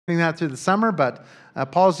that through the summer, but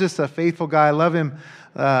Paul's just a faithful guy. I love him,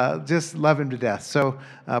 just love him to death. So,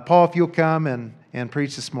 Paul, if you'll come and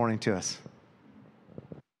preach this morning to us.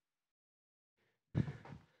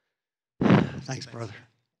 Thanks, brother.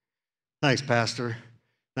 Thanks, Pastor.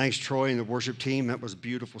 Thanks, Troy and the worship team. That was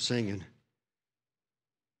beautiful singing.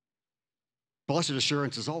 Blessed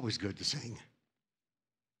Assurance is always good to sing.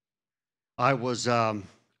 I was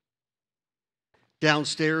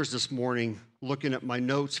downstairs this morning looking at my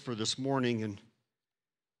notes for this morning, and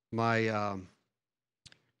my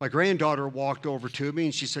granddaughter walked over to me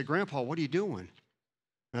and she said, "Grandpa, what are you doing?"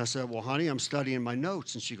 And I said, "Well, honey, I'm studying my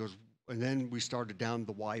notes." And she goes, and then we started down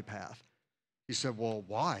the why path. She said, "Well,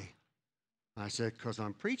 why?" I said, "Because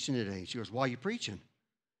I'm preaching today." She goes, "Why are you preaching?"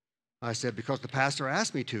 I said, "Because the pastor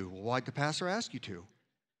asked me to." "Well, why'd the pastor ask you to?"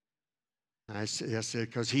 I said,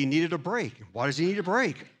 "Because he needed a break." "Why does he need a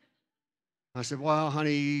break?" I said, "Well,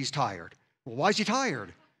 honey, he's tired." "Well, why is he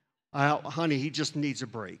tired?" "Honey, he just needs a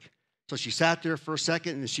break." So she sat there for a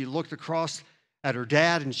second, and she looked across at her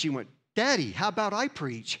dad, and she went, "Daddy, how about I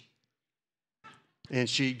preach?" And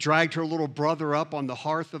she dragged her little brother up on the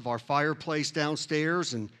hearth of our fireplace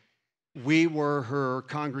downstairs, and we were her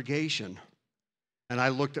congregation. And I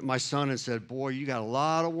looked at my son and said, "Boy, you got a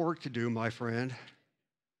lot of work to do, my friend."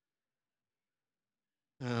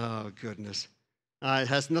 Oh, goodness. It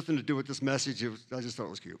has nothing to do with this message. I just thought it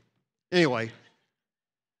was cute. Anyway,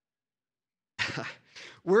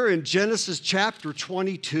 we're in Genesis chapter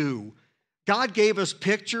 22. God gave us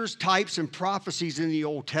pictures, types, and prophecies in the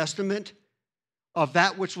Old Testament of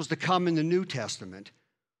that which was to come in the New Testament.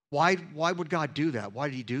 Why would God do that? Why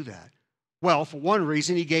did he do that? Well, for one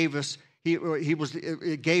reason, it gave us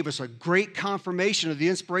a great confirmation of the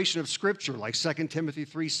inspiration of Scripture, like 2 Timothy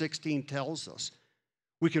 3:16 tells us.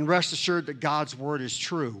 We can rest assured that God's word is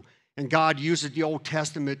true, and God uses the Old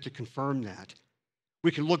Testament to confirm that.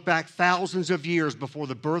 We can look back thousands of years before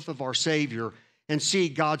the birth of our Savior and see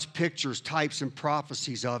God's pictures, types, and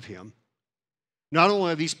prophecies of him. Not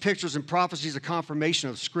only are these pictures and prophecies a confirmation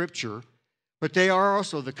of Scripture, but they are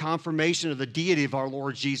also the confirmation of the deity of our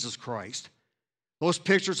Lord Jesus Christ. Those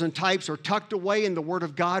pictures and types are tucked away in the Word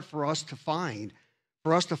of God for us to find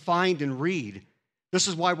and read. This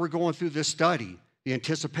is why we're going through this study, the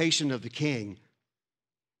anticipation of the King.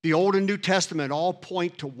 The Old and New Testament all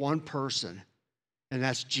point to one person, and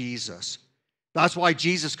that's Jesus. That's why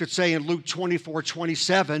Jesus could say in Luke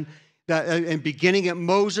 24:27 that, and beginning at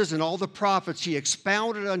Moses and all the prophets, he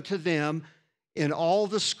expounded unto them in all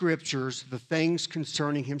the Scriptures the things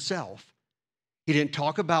concerning himself. He didn't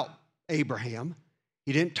talk about Abraham.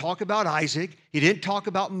 He didn't talk about Isaac. He didn't talk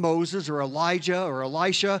about Moses or Elijah or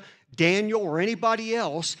Elisha, Daniel, or anybody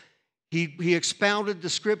else. He expounded the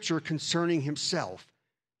Scripture concerning himself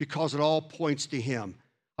because it all points to him.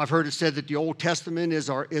 I've heard it said that the Old Testament is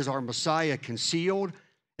our Messiah concealed,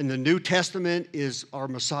 and the New Testament is our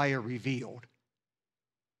Messiah revealed.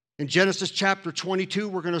 In Genesis chapter 22,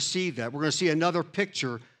 we're going to see that. We're going to see another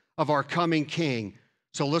picture of our coming King.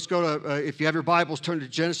 So let's go to, if you have your Bibles, turn to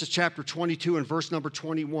Genesis chapter 22 and verse number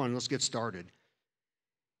 21. Let's get started.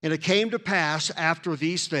 "And it came to pass after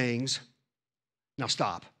these things," now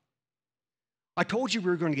stop. I told you we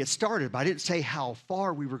were going to get started, but I didn't say how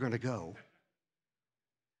far we were going to go.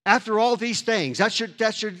 After all these things, that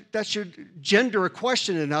should gender a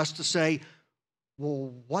question in us to say, well,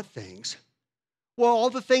 what things? Well, all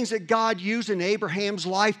the things that God used in Abraham's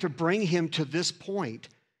life to bring him to this point.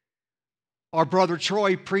 Our brother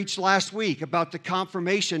Troy preached last week about the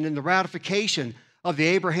confirmation and the ratification of the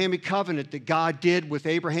Abrahamic covenant that God did with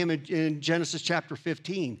Abraham in Genesis chapter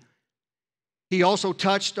 15. He also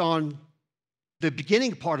touched on the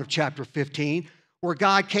beginning part of chapter 15, where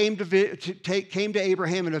God came to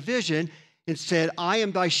Abraham in a vision and said, "I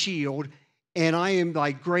am thy shield, and I am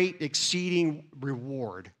thy great exceeding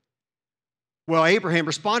reward." Well, Abraham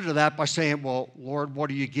responded to that by saying, "Well, Lord, what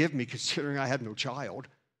do you give me, considering I have no child?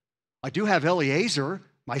 I do have Eliezer,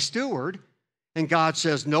 my steward." And God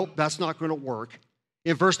says, "Nope, that's not going to work."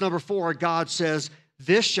 In verse number 4, God says,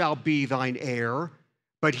 "This shall be thine heir,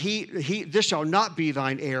 but this shall not be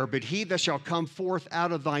thine heir, but he that shall come forth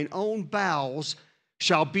out of thine own bowels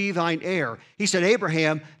shall be thine heir." He said,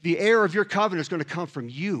 "Abraham, the heir of your covenant is going to come from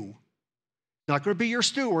you. It's not going to be your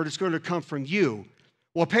steward, it's going to come from you."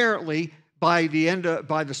 Well, apparently, by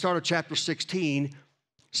the start of chapter 16,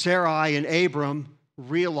 Sarai and Abram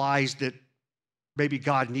realized that maybe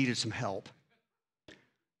God needed some help.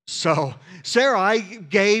 So Sarai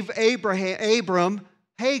gave Abram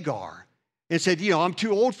Hagar and said, "I'm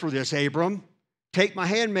too old for this, Abram. Take my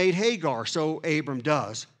handmaid Hagar." So Abram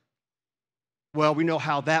does. Well, we know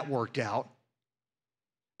how that worked out.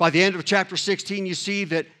 By the end of chapter 16, you see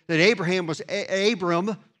that Abram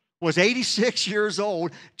was 86 years old.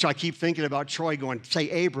 Which I keep thinking about Troy going,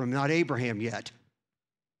 say Abram, not Abraham yet.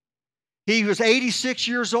 He was 86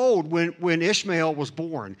 years old when Ishmael was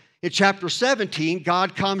born. In chapter 17,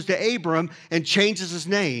 God comes to Abram and changes his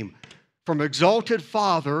name from exalted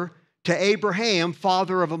father to Abraham,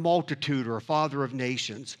 father of a multitude, or father of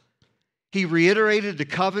nations. He reiterated the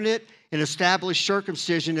covenant and established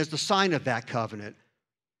circumcision as the sign of that covenant.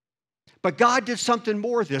 But God did something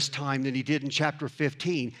more this time than he did in chapter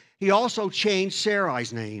 15. He also changed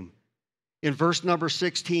Sarai's name. In verse number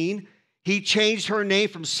 16, he changed her name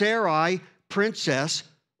from Sarai, princess,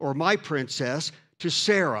 or my princess, to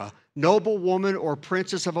Sarah, noble woman or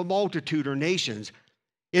princess of a multitude or nations.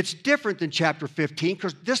 It's different than chapter 15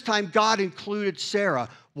 because this time God included Sarah.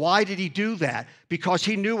 Why did he do that? Because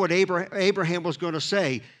he knew what Abraham was going to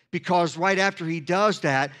say. Because right after he does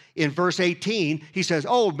that, in verse 18, he says,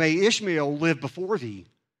 oh, may Ishmael live before thee.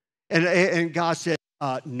 And God said,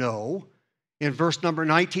 no. In verse number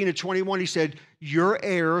 19 and 21, he said, your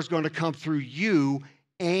heir is going to come through you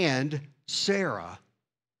and Sarah.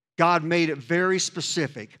 God made it very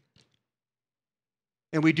specific.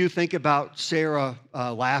 And we do think about Sarah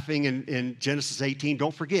laughing in Genesis 18.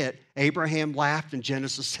 Don't forget, Abraham laughed in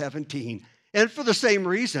Genesis 17. And for the same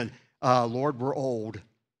reason, Lord, we're old.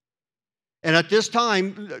 And at this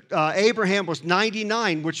time, Abraham was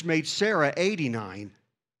 99, which made Sarah 89.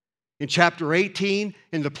 In chapter 18,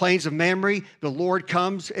 in the plains of Mamre, the Lord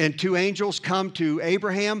comes and two angels come to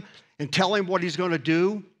Abraham and tell him what he's going to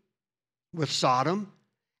do with Sodom.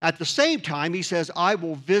 At the same time, he says, I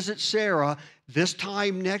will visit Sarah this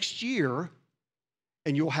time next year,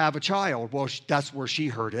 and you'll have a child. Well, that's where she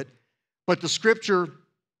heard it. But the scripture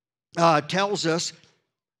tells us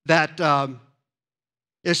that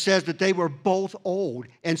it says that they were both old,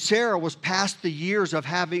 and Sarah was past the years of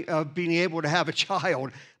being able to have a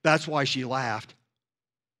child. That's why she laughed.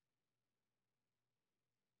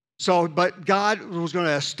 So, but God was going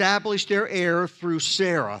to establish their heir through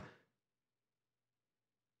Sarah.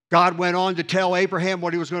 God went on to tell Abraham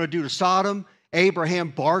what he was going to do to Sodom. Abraham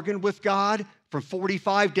bargained with God from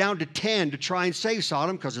 45 down to 10 to try and save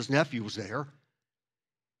Sodom because his nephew was there.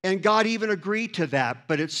 And God even agreed to that,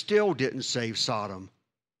 but it still didn't save Sodom.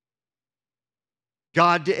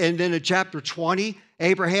 And then in chapter 20,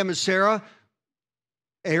 Abraham and Sarah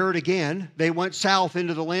erred again. They went south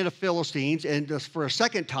into the land of Philistines, and for a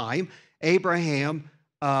second time, Abraham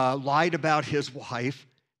lied about his wife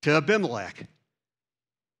to Abimelech.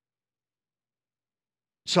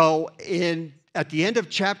 So at the end of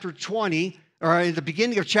chapter 20, or in the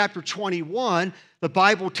beginning of chapter 21, the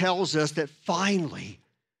Bible tells us that finally,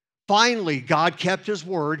 God kept his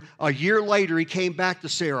word. A year later, he came back to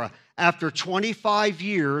Sarah. After 25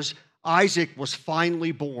 years, Isaac was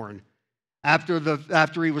finally born.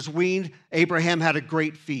 After he was weaned, Abraham had a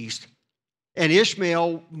great feast. And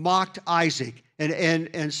Ishmael mocked Isaac,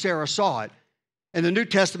 and Sarah saw it. And the New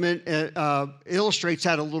Testament illustrates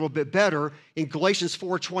that a little bit better. In Galatians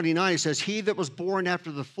 4:29, it says, he that was born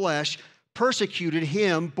after the flesh persecuted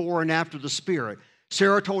him born after the Spirit.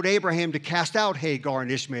 Sarah told Abraham to cast out Hagar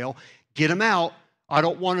and Ishmael. Get him out. I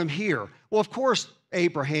don't want him here. Well, of course,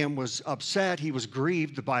 Abraham was upset. He was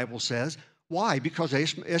grieved, the Bible says. Why? Because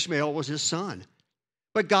Ishmael was his son.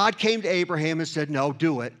 But God came to Abraham and said, no,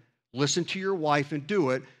 do it. Listen to your wife and do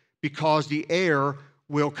it, because the heir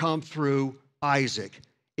will come through Isaac.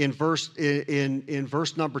 In verse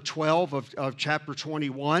number 12 of chapter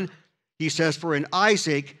 21, he says, for in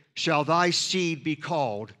Isaac shall thy seed be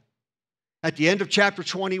called. At the end of chapter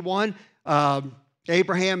 21,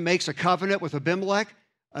 Abraham makes a covenant with Abimelech,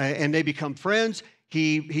 and they become friends.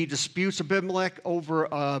 He disputes Abimelech over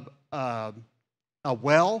a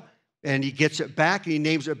well, and he gets it back, and he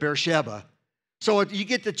names it Beersheba. So you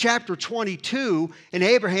get to chapter 22, and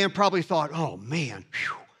Abraham probably thought, oh, man,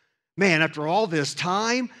 after all this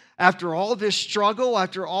time, after all this struggle,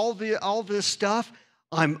 after all this stuff,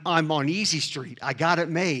 I'm on easy street. I got it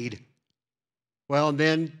made. Well, and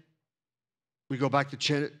then we go back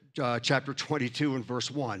to chapter 22 and verse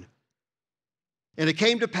 1. And it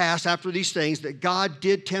came to pass after these things that God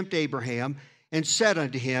did tempt Abraham and said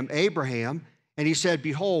unto him, Abraham, and he said,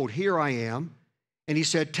 behold, here I am. And he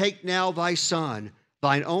said, take now thy son,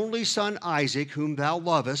 thine only son Isaac, whom thou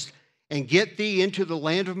lovest, and get thee into the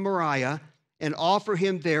land of Moriah, and offer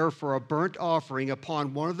him there for a burnt offering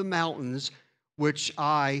upon one of the mountains which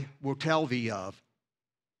I will tell thee of.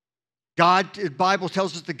 The Bible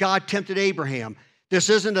tells us that God tempted Abraham. This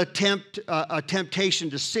isn't a temptation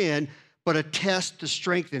to sin, but a test to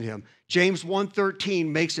strengthen him. James 1:13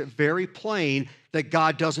 makes it very plain that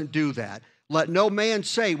God doesn't do that. Let no man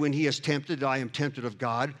say when he is tempted, I am tempted of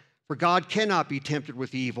God, for God cannot be tempted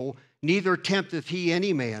with evil, neither tempteth he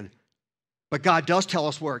any man. But God does tell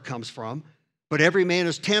us where it comes from. But every man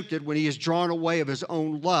is tempted when he is drawn away of his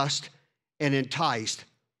own lust and enticed.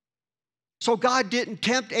 So God didn't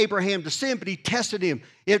tempt Abraham to sin, but he tested him.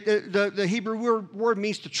 The Hebrew word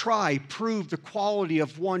means to try, prove the quality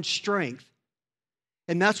of one's strength.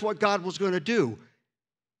 And that's what God was going to do.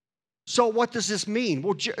 So what does this mean?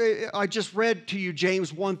 Well, I just read to you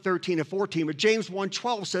James 1:13 and 14, but James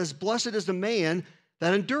 1:12 says, Blessed is the man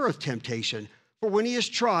that endureth temptation, for when he is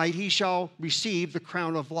tried, he shall receive the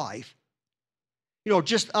crown of life. You know,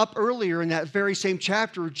 just up earlier in that very same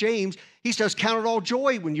chapter of James, he says, Count it all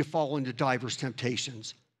joy when you fall into divers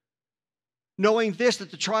temptations, knowing this,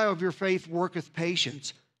 that the trial of your faith worketh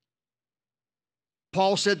patience.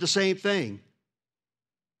 Paul said the same thing.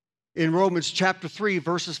 In Romans chapter 3,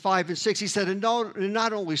 verses 5 and 6, he said, and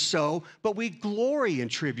not only so, but we glory in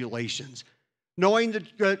tribulations, knowing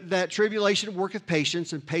that tribulation worketh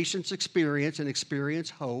patience, and patience experience, and experience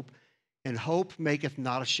hope, and hope maketh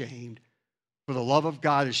not ashamed. For the love of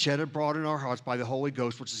God is shed abroad in our hearts by the Holy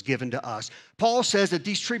Ghost, which is given to us. Paul says that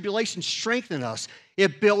these tribulations strengthen us.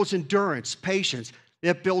 It builds endurance, patience.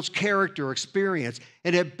 It builds character, experience,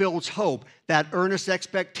 and it builds hope, that earnest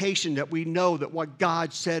expectation that we know that what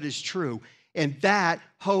God said is true. And that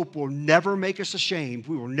hope will never make us ashamed.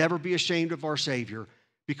 We will never be ashamed of our Savior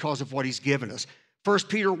because of what he's given us. 1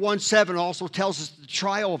 Peter 1:7 also tells us the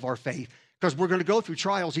trial of our faith, because we're going to go through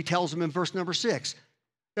trials. He tells them in verse number 6.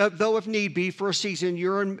 Though if need be, for a season,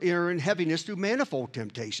 you're in heaviness through manifold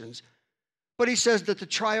temptations. But he says that the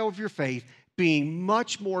trial of your faith, being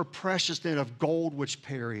much more precious than of gold which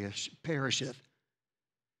perisheth,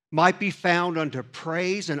 might be found unto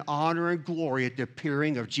praise and honor and glory at the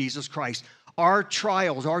appearing of Jesus Christ. Our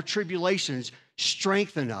trials, our tribulations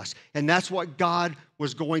strengthen us. And that's what God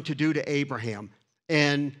was going to do to Abraham.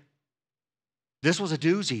 And this was a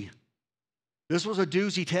doozy. This was a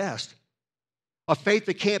doozy test. A faith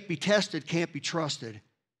that can't be tested can't be trusted.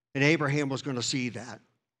 And Abraham was going to see that.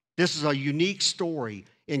 This is a unique story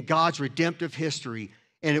in God's redemptive history,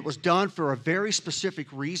 and it was done for a very specific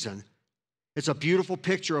reason. It's a beautiful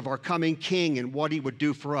picture of our coming king and what he would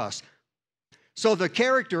do for us. So the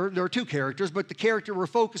character, there are two characters, but the character we're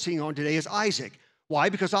focusing on today is Isaac. Why?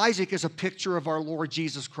 Because Isaac is a picture of our Lord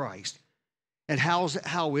Jesus Christ. And how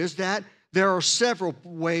is that? There are several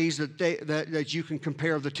ways that you can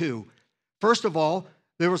compare the two. First of all,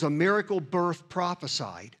 there was a miracle birth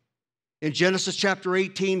prophesied. In Genesis chapter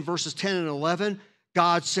 18, verses 10 and 11,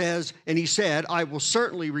 God says, and he said, I will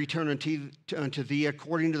certainly return unto thee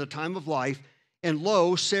according to the time of life, and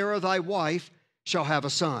lo, Sarah thy wife shall have a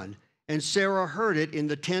son. And Sarah heard it in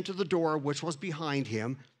the tent of the door which was behind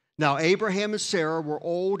him. Now Abraham and Sarah were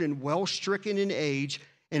old and well stricken in age,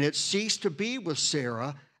 and it ceased to be with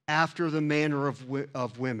Sarah after the manner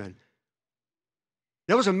of women.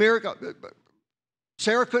 That was a miracle.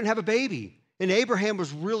 Sarah couldn't have a baby, and Abraham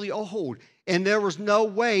was really old, and there was no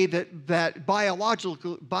way that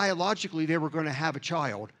biologically they were going to have a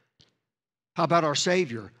child. How about our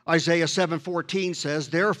Savior? Isaiah 7:14 says,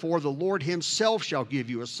 Therefore the Lord himself shall give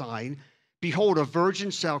you a sign. Behold, a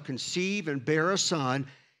virgin shall conceive and bear a son,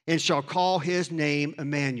 and shall call his name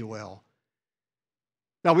Emmanuel.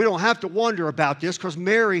 Now, we don't have to wonder about this, because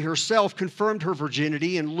Mary herself confirmed her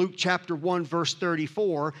virginity in Luke chapter 1, verse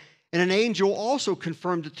 34, and an angel also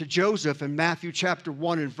confirmed it to Joseph in Matthew chapter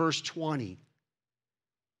 1 and verse 20.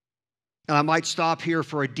 And I might stop here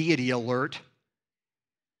for a deity alert.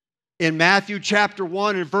 In Matthew chapter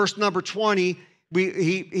 1 and verse number 20,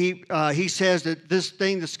 he says that this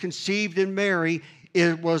thing that's conceived in Mary,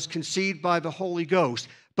 it was conceived by the Holy Ghost.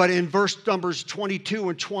 But in verse numbers 22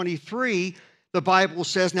 and 23, the Bible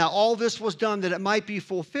says, Now all this was done that it might be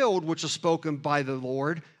fulfilled, which was spoken by the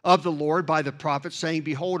Lord, by the prophet, saying,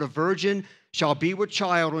 Behold, a virgin shall be with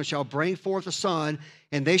child, and shall bring forth a son,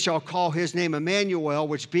 and they shall call his name Emmanuel,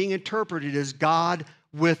 which being interpreted is God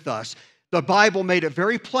with us. The Bible made it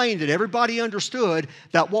very plain that everybody understood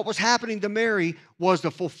that what was happening to Mary was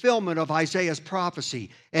the fulfillment of Isaiah's prophecy,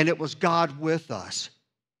 and it was God with us.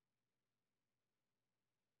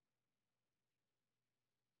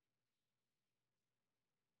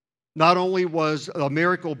 Not only was a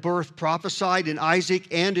miracle birth prophesied in Isaac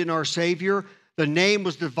and in our Savior, the name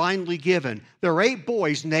was divinely given. There are 8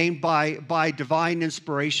 boys named by divine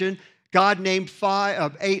inspiration. God named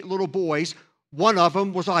 8 little boys. One of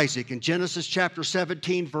them was Isaac. In Genesis chapter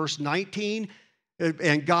 17, verse 19,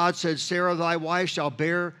 and God said, Sarah thy wife shall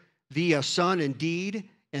bear thee a son indeed,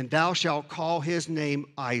 and thou shalt call his name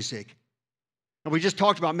Isaac. And we just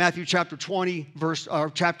talked about Matthew chapter 20,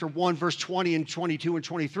 chapter 1, verse 20 and 22 and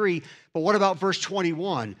 23. But what about verse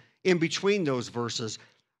 21 in between those verses?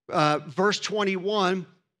 Verse 21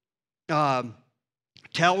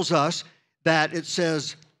 tells us that it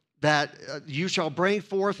says that you shall bring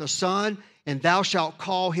forth a son, and thou shalt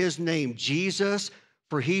call his name Jesus,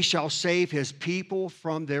 for he shall save his people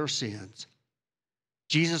from their sins.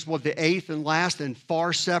 Jesus was the eighth and last and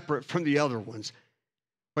far separate from the other ones.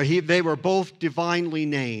 But they were both divinely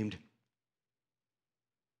named.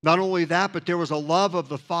 Not only that, but there was a love of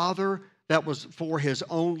the Father that was for his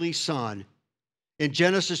only Son. In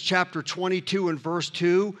Genesis chapter 22 and verse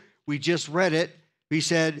 2, we just read it. He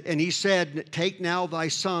said, take now thy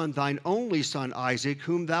son, thine only son Isaac,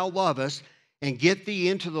 whom thou lovest, and get thee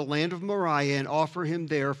into the land of Moriah, and offer him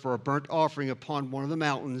there for a burnt offering upon one of the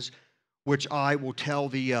mountains, which I will tell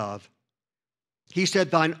thee of. He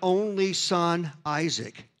said, thine only son,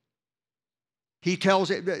 Isaac. He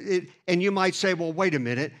tells it, and you might say, well, wait a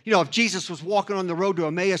minute. You know, if Jesus was walking on the road to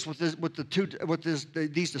Emmaus with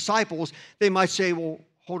these disciples, they might say, well,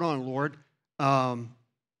 hold on, Lord,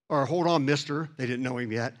 or hold on, mister. They didn't know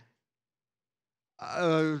him yet.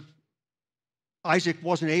 Isaac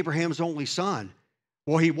wasn't Abraham's only son.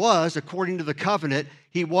 Well, he was, according to the covenant,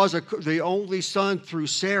 he was the only son through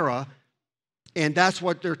Sarah, and that's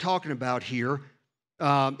what they're talking about here.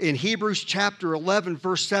 In Hebrews chapter 11,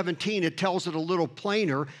 verse 17, it tells it a little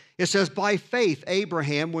plainer. It says, by faith,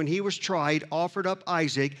 Abraham, when he was tried, offered up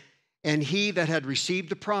Isaac, and he that had received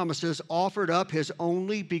the promises offered up his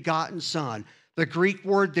only begotten son. The Greek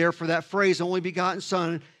word there for that phrase, only begotten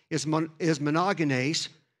son, is monogenes,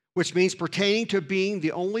 which means pertaining to being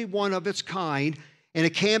the only one of its kind, and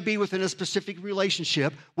it can be within a specific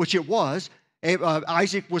relationship, which it was.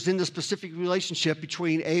 Isaac was in the specific relationship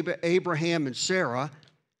between Abraham and Sarah.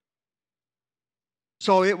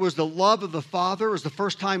 So it was the love of the Father. It was the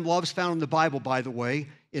first time love's found in the Bible, by the way,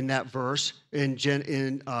 in that verse, in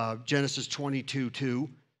Genesis 22:2.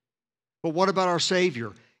 But what about our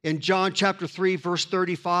Savior? In John chapter 3, verse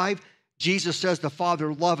 35, Jesus says, the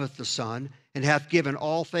Father loveth the Son, and hath given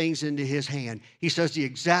all things into his hand. He says the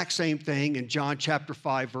exact same thing in John chapter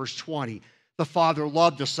 5, verse 20. The Father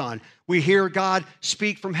loved the Son. We hear God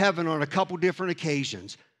speak from heaven on a couple different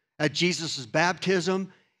occasions. At Jesus'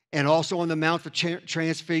 baptism and also on the Mount of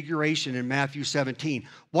Transfiguration in Matthew 17.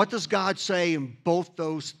 What does God say in both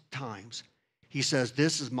those times? He says,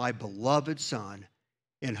 this is my beloved Son,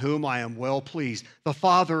 in whom I am well pleased. The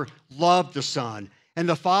Father loved the Son, and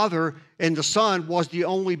the Father and the Son was the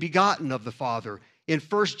only begotten of the Father. In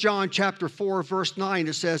 1 John chapter 4, verse 9,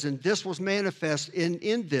 it says, and this was manifest,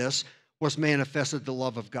 in this was manifested the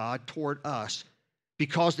love of God toward us,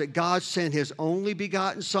 because that God sent his only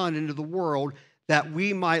begotten Son into the world that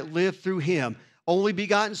we might live through him. Only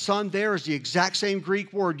begotten Son there is the exact same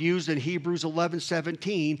Greek word used in Hebrews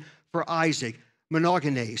 11:17 for Isaac,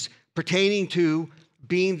 monogenes, pertaining to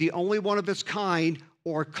being the only one of its kind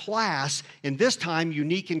or class, and this time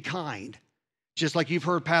unique in kind. Just like you've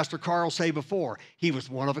heard Pastor Carl say before, he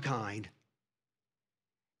was one of a kind.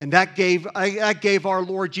 And that gave our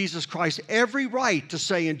Lord Jesus Christ every right to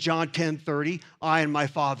say in John 10:30, I and my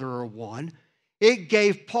Father are one. It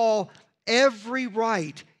gave Paul every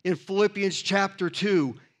right in Philippians chapter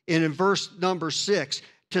 2 and in verse number 6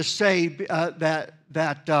 to say I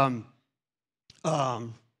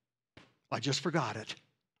just forgot it.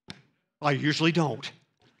 I usually don't,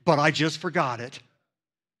 but I just forgot it.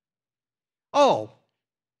 Oh,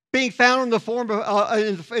 being found in the form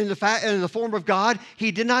of God,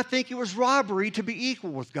 he did not think it was robbery to be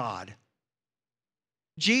equal with God.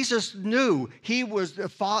 Jesus knew he was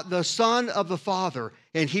the Son of the Father,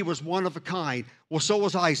 and he was one of a kind. Well, so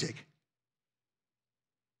was Isaac.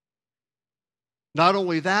 Not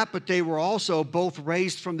only that, but they were also both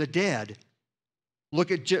raised from the dead.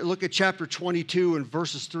 Look at chapter 22 and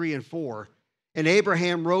verses 3 and 4. And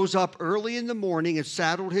Abraham rose up early in the morning and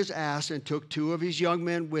saddled his ass and took 2 of his young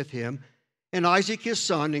men with him, and Isaac his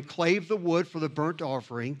son, and clave the wood for the burnt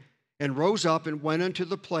offering, and rose up and went unto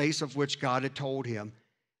the place of which God had told him.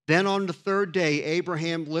 Then on the 3rd day,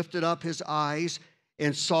 Abraham lifted up his eyes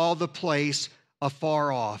and saw the place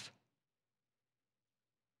afar off.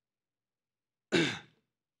 Page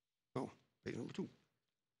number 2.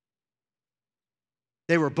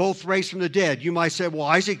 They were both raised from the dead. You might say, well,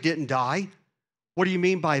 Isaac didn't die. What do you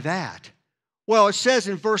mean by that? Well, it says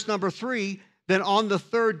in verse number 3, then on the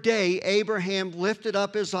 3rd day, Abraham lifted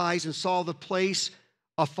up his eyes and saw the place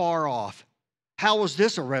afar off. How was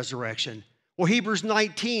this a resurrection? Well, Hebrews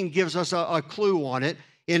 19 gives us a clue on it.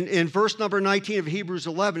 In verse number 19 of Hebrews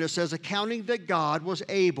 11, it says, accounting that God was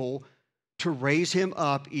able to raise him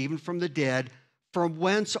up even from the dead, from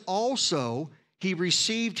whence also he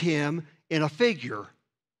received him in a figure.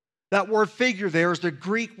 That word figure there is the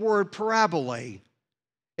Greek word parabole,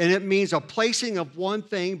 and it means a placing of one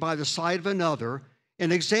thing by the side of another,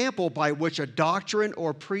 an example by which a doctrine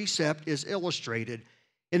or precept is illustrated.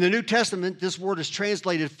 In the New Testament, this word is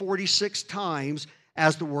translated 46 times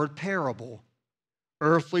as the word parable.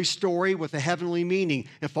 Earthly story with a heavenly meaning.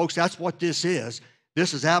 And folks, that's what this is.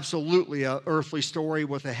 This is absolutely an earthly story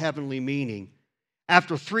with a heavenly meaning.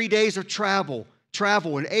 After 3 days of travel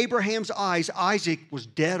in Abraham's eyes, Isaac was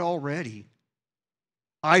dead already.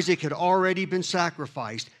 Isaac had already been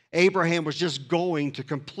sacrificed. Abraham was just going to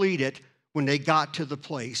complete it when they got to the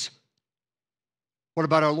place. What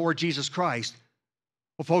about our Lord Jesus Christ?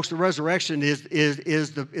 Well, folks, the resurrection is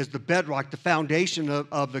the bedrock, the foundation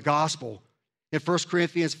of the gospel. In 1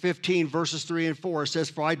 Corinthians 15, verses 3 and 4, it says,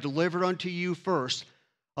 "For I delivered unto you first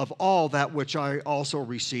of all that which I also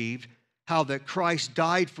received, how that Christ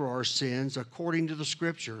died for our sins according to the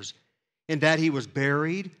Scriptures, and that he was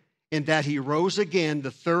buried, and that he rose again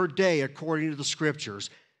the third day according to the Scriptures."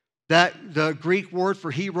 That the Greek word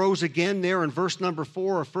for he rose again there in verse number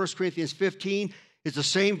 4 of 1 Corinthians 15 is the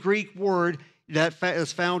same Greek word that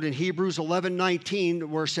is found in Hebrews 11:19,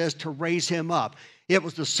 where it says to raise him up. It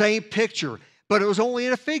was the same picture, but it was only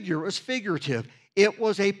in a figure. It was figurative. It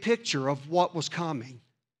was a picture of what was coming.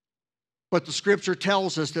 But the Scripture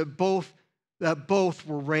tells us that both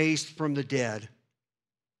were raised from the dead.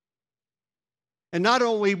 And not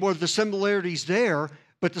only were the similarities there,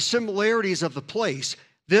 but the similarities of the place.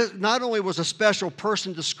 This not only was a special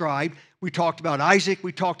person described, we talked about Isaac,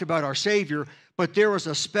 we talked about our Savior, but there was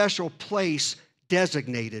a special place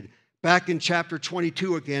designated. Back in chapter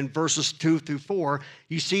 22 again, verses 2 through 4,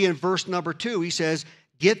 you see in verse number 2, he says,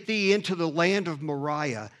 "Get thee into the land of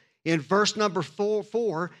Moriah." In verse number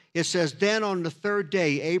 4, it says, "Then on the third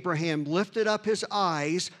day, Abraham lifted up his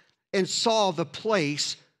eyes and saw the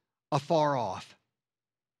place afar off."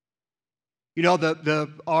 You know,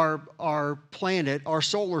 our planet, our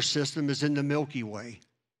solar system is in the Milky Way.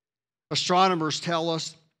 Astronomers tell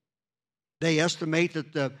us, they estimate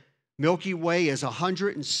that the Milky Way is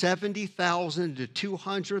 170,000 to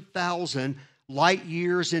 200,000 light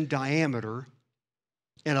years in diameter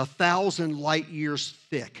and 1,000 light years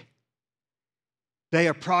thick. They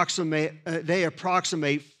approximate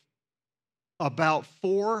about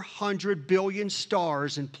 400 billion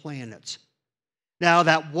stars and planets. Now,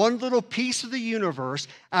 that one little piece of the universe,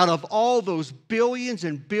 out of all those billions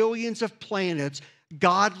and billions of planets,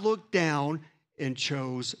 God looked down and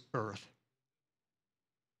chose Earth.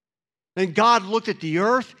 And God looked at the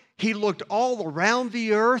earth, he looked all around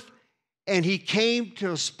the earth, and he came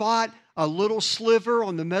to a spot, a little sliver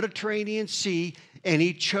on the Mediterranean Sea, and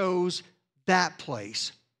he chose that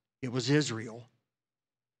place. It was Israel.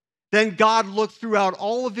 Then God looked throughout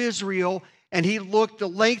all of Israel, and he looked the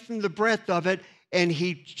length and the breadth of it, and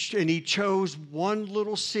he chose one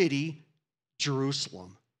little city,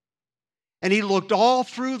 Jerusalem. And he looked all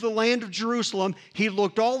through the land of Jerusalem. He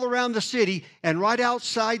looked all around the city, and right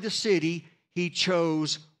outside the city, he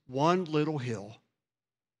chose one little hill.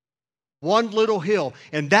 One little hill.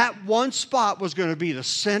 And that one spot was going to be the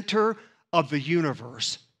center of the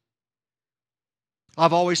universe.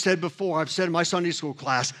 I've always said before, I've said in my Sunday school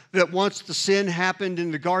class, that once the sin happened in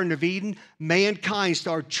the Garden of Eden, mankind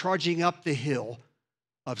started trudging up the hill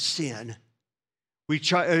of sin. We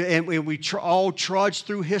all trudged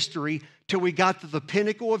through history till we got to the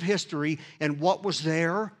pinnacle of history, and what was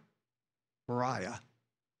there? Moriah,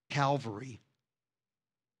 Calvary.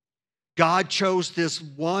 God chose this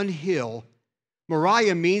one hill.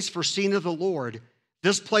 Moriah means for seen of the Lord.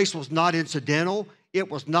 This place was not incidental. It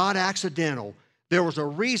was not accidental. There was a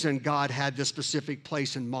reason God had this specific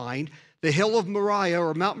place in mind. The hill of Moriah,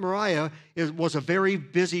 or Mount Moriah, was a very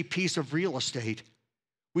busy piece of real estate.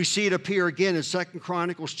 We see it appear again in 2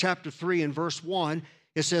 Chronicles chapter 3 and verse 1.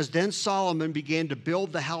 It says, "Then Solomon began to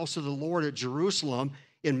build the house of the Lord at Jerusalem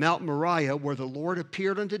in Mount Moriah, where the Lord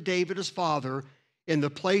appeared unto David his father, in the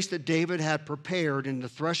place that David had prepared in the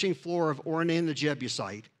threshing floor of Ornan the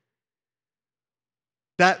Jebusite."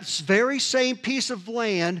 That very same piece of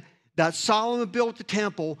land that Solomon built the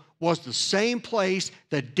temple was the same place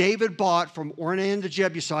that David bought from Ornan the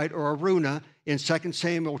Jebusite, or Araunah, in 2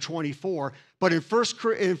 Samuel 24. But in 1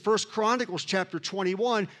 Chronicles chapter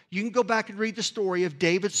 21, you can go back and read the story of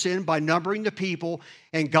David's sin by numbering the people,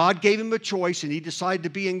 and God gave him a choice, and he decided to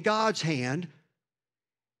be in God's hand.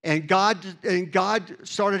 And God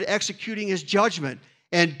started executing his judgment.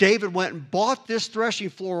 And David went and bought this threshing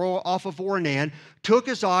floor off of Ornan, took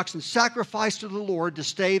his ox and sacrificed to the Lord to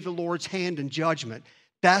stay the Lord's hand in judgment.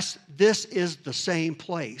 This is the same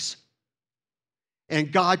place.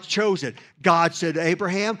 And God chose it. God said,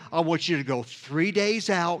 Abraham, I want you to go 3 days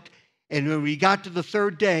out. And when we got to the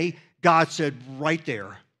third day, God said, right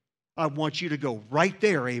there. I want you to go right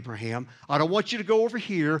there, Abraham. I don't want you to go over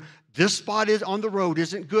here. This spot is on the road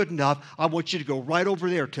isn't good enough. I want you to go right over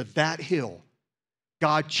there to that hill.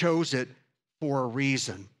 God chose it for a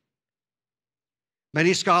reason.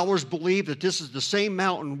 Many scholars believe that this is the same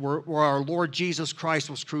mountain where our Lord Jesus Christ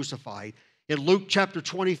was crucified. In Luke chapter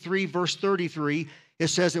 23, verse 33, it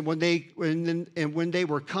says that when they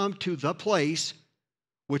were come to the place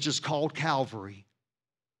which is called Calvary.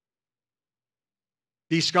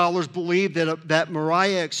 These scholars believe that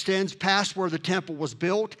Moriah extends past where the temple was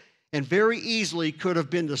built and very easily could have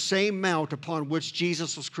been the same mount upon which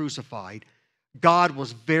Jesus was crucified. God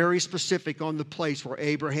was very specific on the place where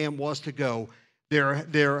Abraham was to go.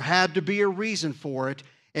 There had to be a reason for it,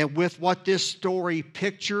 and with what this story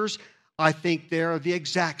pictures, I think they're the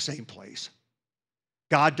exact same place.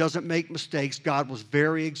 God doesn't make mistakes. God was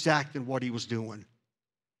very exact in what he was doing.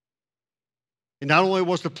 And not only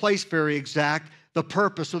was the place very exact, the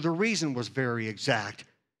purpose or the reason was very exact.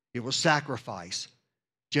 It was sacrifice.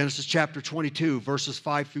 Genesis chapter 22, verses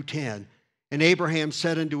 5 through 10. And Abraham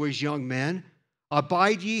said unto his young men,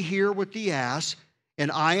 Abide ye here with the ass,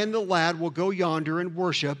 and I and the lad will go yonder and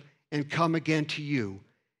worship and come again to you.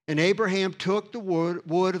 And Abraham took the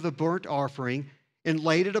wood of the burnt offering and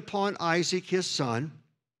laid it upon Isaac his son.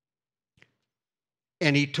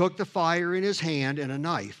 And he took the fire in his hand and a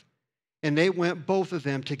knife. And they went both of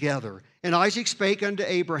them together. And Isaac spake unto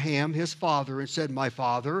Abraham his father and said, My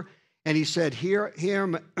father. And he said, Here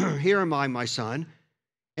am I, my son.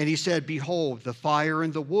 And he said, Behold, the fire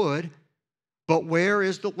and the wood, but where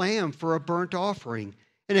is the lamb for a burnt offering?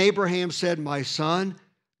 And Abraham said, My son,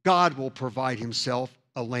 God will provide himself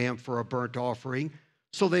a lamb for a burnt offering.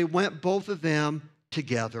 So they went both of them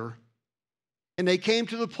together. And they came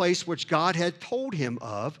to the place which God had told him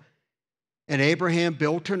of. And Abraham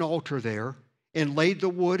built an altar there, and laid the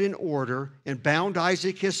wood in order, and bound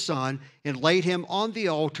Isaac his son, and laid him on the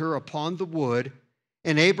altar upon the wood.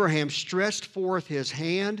 And Abraham stretched forth his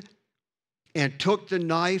hand, and took the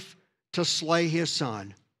knife to slay his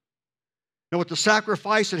son. Now with the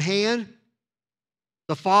sacrifice at hand,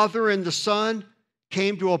 the father and the son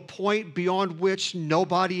came to a point beyond which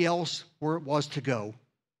nobody else was to go.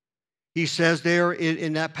 He says there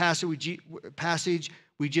in that passage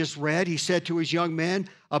we just read, he said to his young men,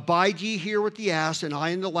 Abide ye here with the ass, and I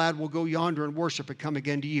and the lad will go yonder and worship and come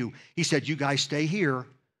again to you. He said, You guys stay here.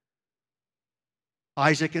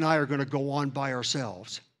 Isaac and I are going to go on by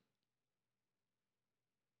ourselves.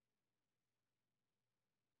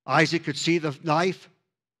 Isaac could see the knife.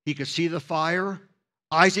 He could see the fire.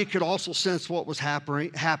 Isaac could also sense what was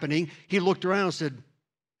happening. He looked around and said,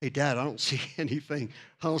 Hey, Dad, I don't see anything.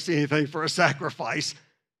 I don't see anything for a sacrifice.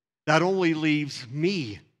 That only leaves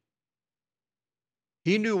me.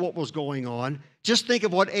 He knew what was going on. Just think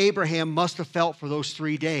of what Abraham must have felt for those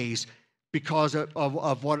 3 days because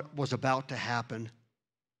of what was about to happen.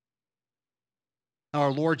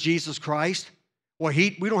 Our Lord Jesus Christ, well,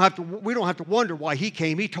 we don't have to wonder why he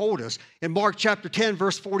came. He told us. In Mark chapter 10,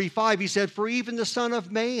 verse 45, he said, For even the Son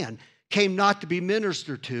of Man came not to be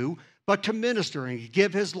ministered to, but to minister and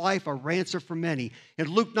give his life a ransom for many. In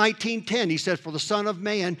Luke 19:10, he said, For the Son of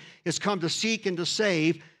Man is come to seek and to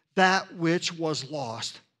save that which was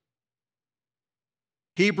lost.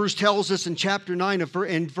 Hebrews tells us in chapter 9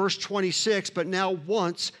 in verse 26, But now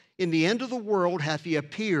once in the end of the world hath he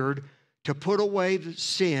appeared to put away the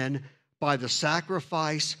sin by the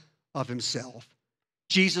sacrifice of himself.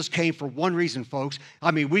 Jesus came for one reason, folks.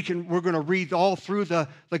 I mean, we're going to read all through the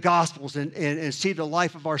Gospels and see the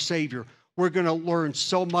life of our Savior. We're going to learn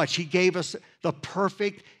so much. He gave us the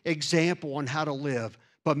perfect example on how to live.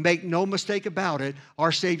 But make no mistake about it,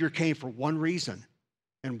 our Savior came for one reason,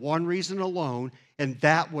 and one reason alone, and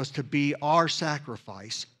that was to be our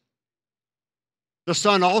sacrifice. The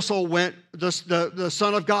Son also went, the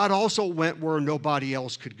Son of God also went where nobody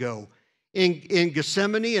else could go. In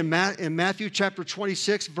Gethsemane, in Matthew chapter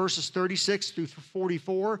 26, verses 36 through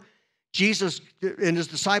 44, Jesus and his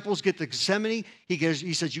disciples get to Gethsemane.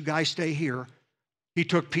 He says, You guys stay here. He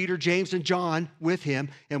took Peter, James, and John with him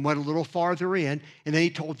and went a little farther in. And then he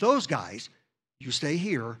told those guys, You stay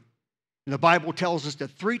here. And the Bible tells us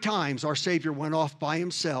that 3 times our Savior went off by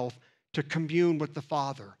himself to commune with the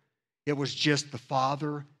Father. It was just the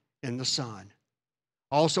Father and the Son.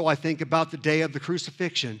 Also, I think about the day of the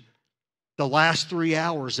crucifixion. The last 3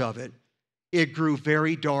 hours of it, it grew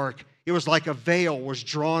very dark. It was like a veil was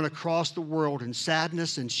drawn across the world in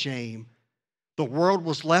sadness and shame. The world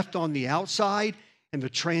was left on the outside, and the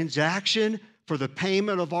transaction for the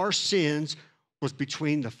payment of our sins was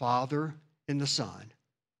between the Father and the Son.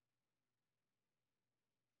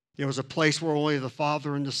 It was a place where only the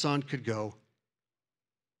Father and the Son could go.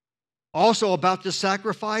 Also about this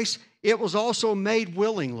sacrifice, it was also made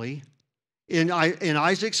willingly. In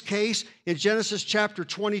Isaac's case, in Genesis chapter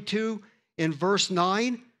 22, in verse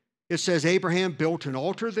 9, it says Abraham built an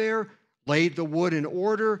altar there, laid the wood in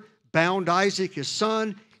order, bound Isaac his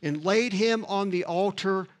son, and laid him on the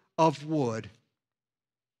altar of wood.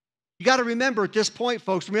 You got to remember at this point,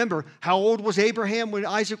 folks, remember, how old was Abraham when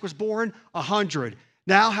Isaac was born? 100.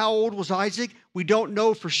 Now, how old was Isaac? We don't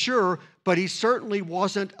know for sure, but he certainly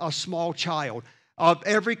wasn't a small child. Of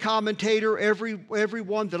every commentator,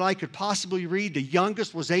 everyone that I could possibly read, the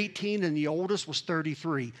youngest was 18 and the oldest was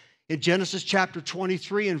 33. In Genesis chapter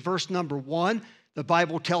 23 and verse number 1, the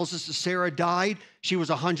Bible tells us that Sarah died. She was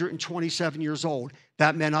 127 years old.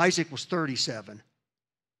 That meant Isaac was 37.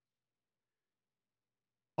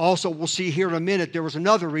 Also, we'll see here in a minute, there was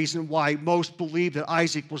another reason why most believe that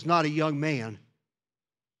Isaac was not a young man.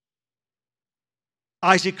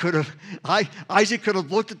 Isaac could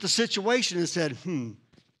have looked at the situation and said,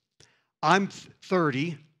 I'm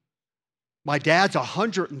 30. My dad's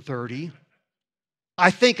 130. I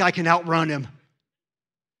think I can outrun him.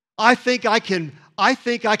 I think I can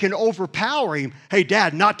overpower him. Hey,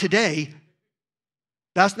 Dad, not today.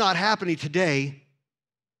 That's not happening today.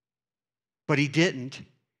 But he didn't.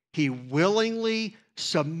 He willingly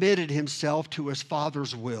submitted himself to his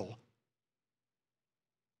Father's will.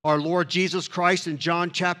 Our Lord Jesus Christ in John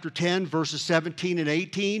chapter 10, verses 17 and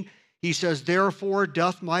 18, he says, "Therefore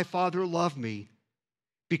doth my Father love me,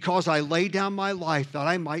 because I lay down my life that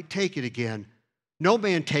I might take it again. No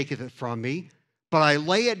man taketh it from me, but I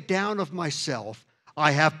lay it down of myself. I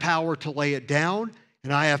have power to lay it down,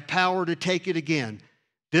 and I have power to take it again.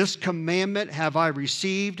 This commandment have I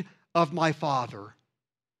received of my Father."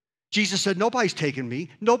 Jesus said, nobody's taking me.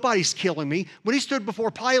 Nobody's killing me. When he stood before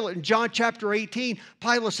Pilate in John chapter 18,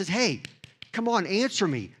 Pilate says, hey, come on, answer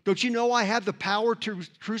me. Don't you know I have the power to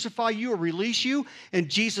crucify you or release you? And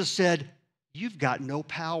Jesus said, you've got no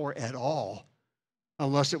power at all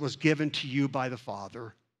unless it was given to you by the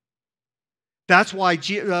Father. That's why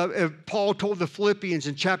Paul told the Philippians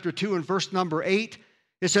in chapter 2 and verse number 8,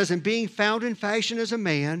 it says, "And being found in fashion as a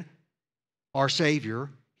man," our Savior,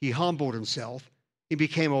 he humbled himself. He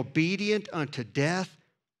became obedient unto death,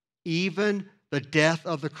 even the death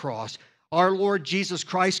of the cross. Our Lord Jesus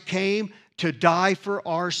Christ came to die for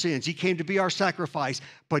our sins. He came to be our sacrifice,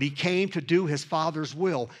 but he came to do his Father's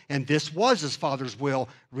will. And this was his Father's will.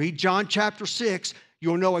 Read John chapter 6.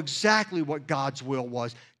 You'll know exactly what God's will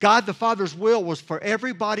was. God the Father's will was for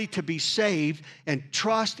everybody to be saved and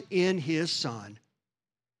trust in his Son.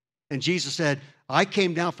 And Jesus said, I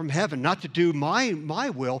came down from heaven not to do my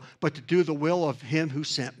will, but to do the will of him who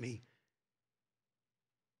sent me.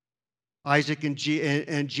 Isaac and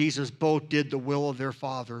Jesus both did the will of their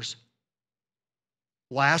fathers.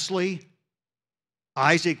 Lastly,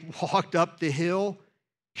 Isaac walked up the hill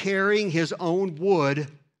carrying his own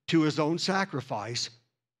wood to his own sacrifice.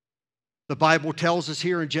 The Bible tells us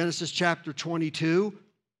here in Genesis chapter 22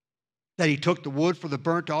 that he took the wood for the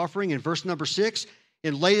burnt offering in verse number 6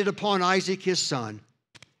 and laid it upon Isaac his son.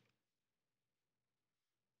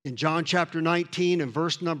 In John chapter 19 and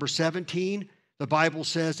verse number 17, the Bible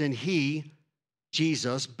says, "And he,"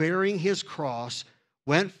 Jesus, "bearing his cross,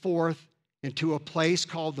 went forth into a place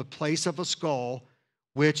called the place of a skull,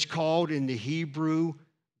 which called in the Hebrew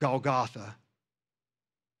Golgotha."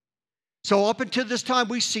 So up until this time,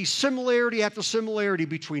 we see similarity after similarity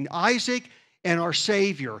between Isaac and our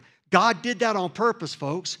Savior. God did that on purpose,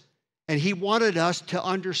 folks. And he wanted us to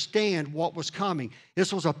understand what was coming.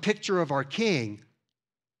 This was a picture of our King.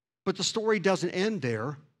 But the story doesn't end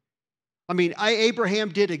there. I mean, Abraham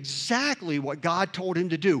did exactly what God told him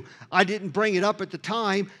to do. I didn't bring it up at the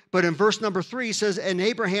time, but in verse number 3, he says, "And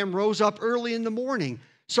Abraham rose up early in the morning."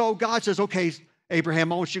 So God says, okay,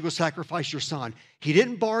 Abraham, I want you to go sacrifice your son. He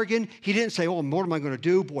didn't bargain. He didn't say, oh, what am I going to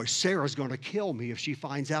do? Boy, Sarah's going to kill me if she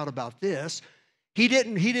finds out about this. He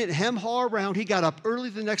didn't hem-haw around. He got up early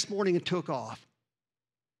the next morning and took off.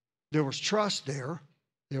 There was trust there.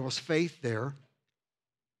 There was faith there.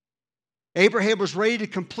 Abraham was ready to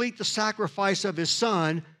complete the sacrifice of his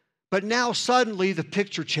son, but now suddenly the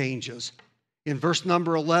picture changes in verse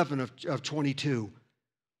number 11 of 22.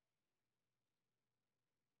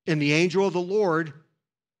 And the angel of the Lord,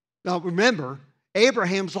 now remember,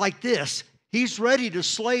 Abraham's like this. He's ready to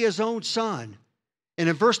slay his own son. And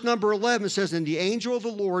in verse number 11 it says, "And the angel of the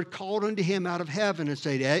Lord called unto him out of heaven and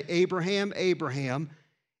said, Abraham, Abraham.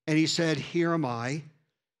 And he said, Here am I.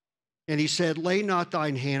 And he said, Lay not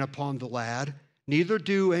thine hand upon the lad, neither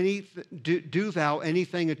do thou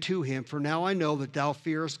anything unto him, for now I know that thou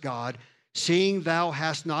fearest God, seeing thou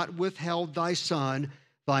hast not withheld thy son,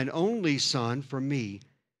 thine only son, from me.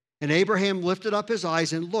 And Abraham lifted up his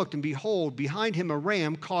eyes and looked, and behold, behind him a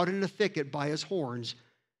ram caught in a thicket by his horns.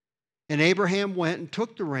 And Abraham went and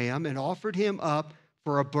took the ram and offered him up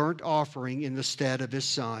for a burnt offering in the stead of his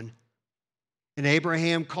son. And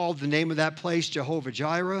Abraham called the name of that place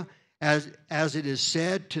Jehovah-Jireh, as it is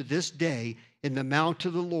said to this day, in the mount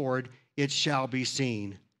of the Lord it shall be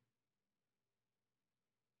seen.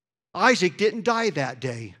 Isaac didn't die that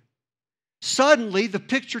day. Suddenly, the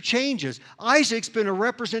picture changes. Isaac's been a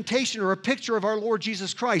representation or a picture of our Lord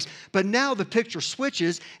Jesus Christ, but now the picture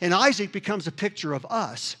switches, and Isaac becomes a picture of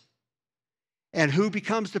us. And who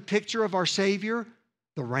becomes the picture of our Savior?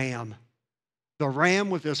 The ram. The ram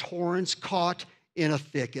with his horns caught in a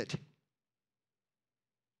thicket.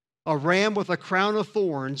 A ram with a crown of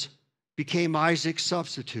thorns became Isaac's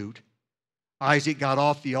substitute. Isaac got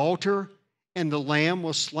off the altar, and the lamb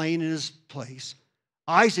was slain in his place.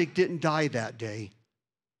 Isaac didn't die that day.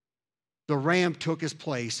 The ram took his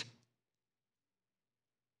place.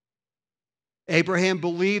 Abraham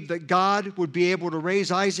believed that God would be able to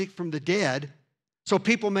raise Isaac from the dead. So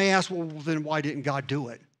people may ask, well, then why didn't God do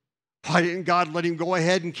it? Why didn't God let him go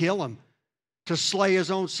ahead and kill him to slay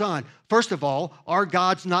his own son? First of all, our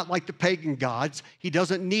God's not like the pagan gods. He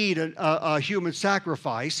doesn't need a human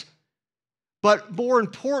sacrifice. But more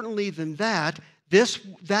importantly than that,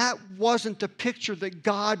 that wasn't the picture that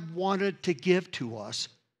God wanted to give to us.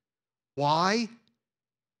 Why?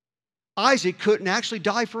 Isaac couldn't actually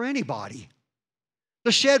die for anybody.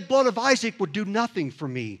 The shed blood of Isaac would do nothing for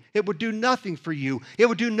me. It would do nothing for you. It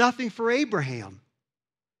would do nothing for Abraham.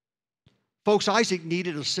 Folks, Isaac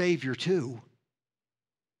needed a Savior too.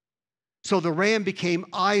 So the ram became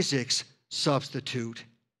Isaac's substitute.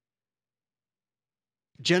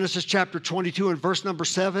 Genesis chapter 22 and verse number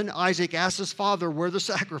 7, Isaac asked his father where the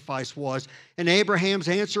sacrifice was. And Abraham's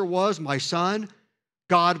answer was, my son,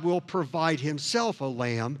 God will provide himself a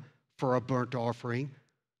lamb for a burnt offering.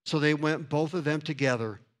 So they went, both of them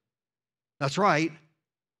together. That's right.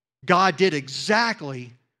 God did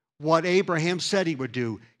exactly what Abraham said he would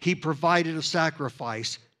do. He provided a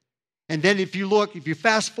sacrifice. And then if you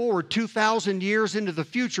fast forward 2,000 years into the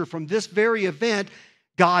future from this very event,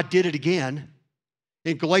 God did it again.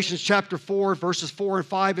 In Galatians chapter 4, verses 4 and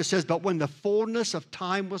 5, it says, but when the fullness of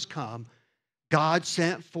time was come, God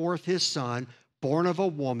sent forth his Son, born of a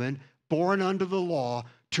woman, born under the law,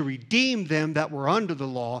 to redeem them that were under the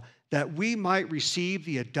law, that we might receive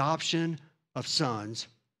the adoption of sons.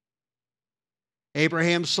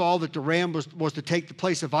 Abraham saw that the ram was to take the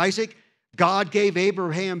place of Isaac. God gave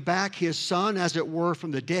Abraham back his son, as it were,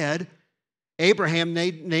 from the dead. Abraham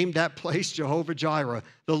named that place Jehovah-Jireh.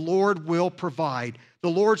 The Lord will provide. The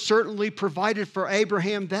Lord certainly provided for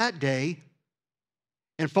Abraham that day.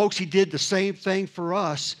 And folks, he did the same thing for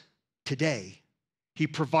us today. He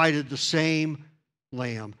provided the same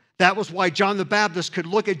lamb. That was why John the Baptist could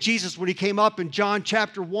look at Jesus when he came up in John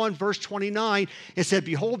chapter 1, verse 29, and said,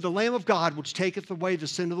 behold, the Lamb of God, which taketh away the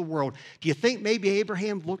sin of the world. Do you think maybe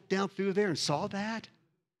Abraham looked down through there and saw that?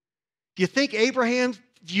 Do you think Abraham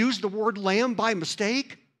used the word lamb by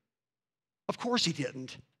mistake? Of course he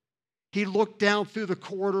didn't. He looked down through the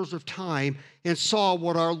corridors of time and saw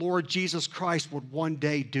what our Lord Jesus Christ would one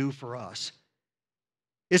day do for us.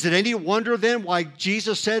 Is it any wonder then why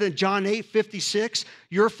Jesus said in John 8:56,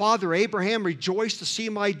 your father Abraham rejoiced to see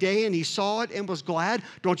my day, and he saw it and was glad?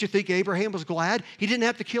 Don't you think Abraham was glad? He didn't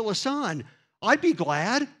have to kill a son. I'd be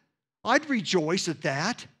glad. I'd rejoice at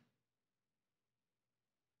that.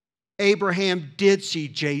 Abraham did see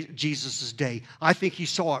Jesus' day. I think he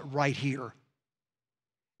saw it right here.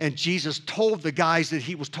 And Jesus told the guys that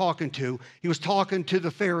he was talking to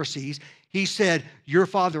the Pharisees, he said, your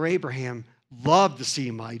father Abraham loved to see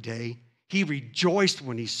my day. He rejoiced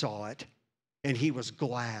when he saw it, and he was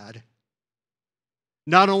glad.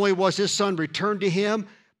 Not only was his son returned to him,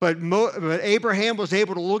 but Abraham was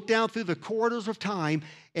able to look down through the corridors of time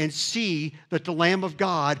and see that the Lamb of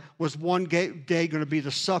God was one day going to be the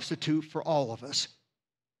substitute for all of us.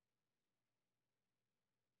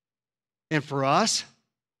 And for us,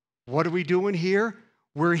 what are we doing here?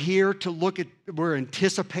 We're here to we're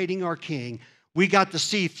anticipating our King. We got to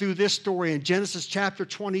see through this story in Genesis chapter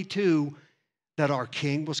 22 that our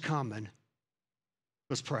King was coming.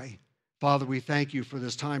 Let's pray. Father, we thank you for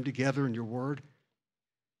this time together in your word.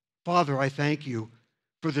 Father, I thank you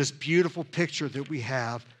for this beautiful picture that we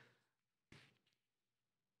have.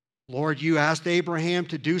 Lord, you asked Abraham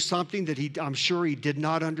to do something that I'm sure he did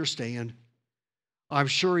not understand. I'm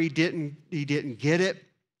sure he didn't get it.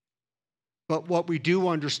 But what we do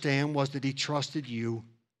understand was that he trusted you.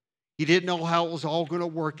 He didn't know how it was all going to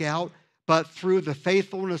work out, but through the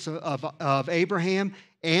faithfulness of Abraham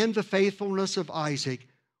and the faithfulness of Isaac,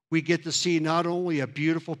 we get to see not only a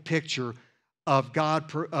beautiful picture of God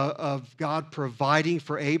providing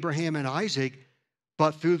for Abraham and Isaac,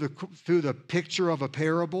 but through the picture of a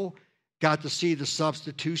parable, got to see the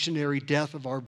substitutionary death of our